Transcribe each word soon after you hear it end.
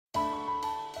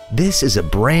This is a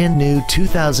brand new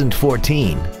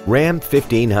 2014 Ram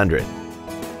 1500.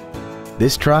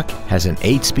 This truck has an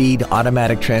 8-speed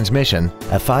automatic transmission,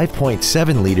 a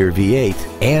 5.7-liter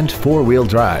V8, and 4-wheel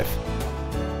drive.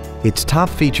 Its top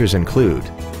features include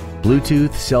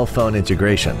Bluetooth cell phone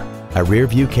integration, a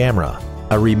rear-view camera,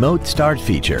 a remote start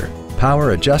feature,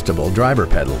 power adjustable driver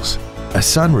pedals, a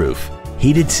sunroof,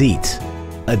 heated seats,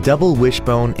 a double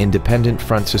wishbone independent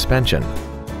front suspension,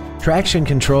 traction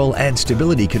control and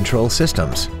stability control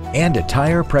systems, and a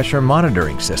tire pressure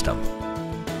monitoring system.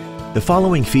 The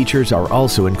following features are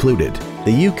also included: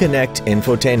 the Uconnect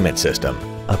infotainment system,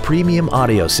 a premium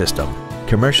audio system,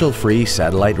 commercial-free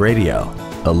satellite radio,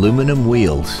 aluminum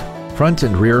wheels, front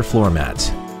and rear floor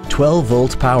mats,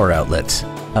 12-volt power outlets,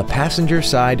 a passenger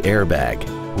side airbag,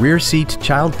 rear seat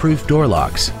child-proof door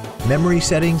locks, memory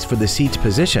settings for the seat's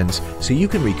positions so you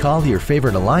can recall your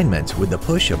favorite alignments with the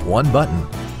push of one button,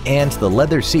 and the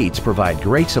leather seats provide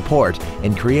great support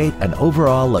and create an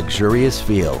overall luxurious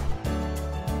feel.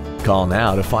 Call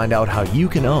now to find out how you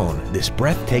can own this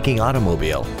breathtaking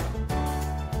automobile.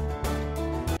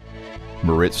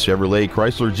 Moritz Chevrolet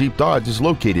Chrysler Jeep Dodge is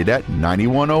located at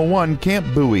 9101 Camp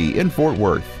Bowie in Fort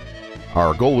Worth.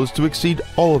 Our goal is to exceed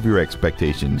all of your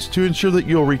expectations to ensure that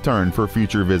you'll return for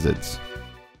future visits.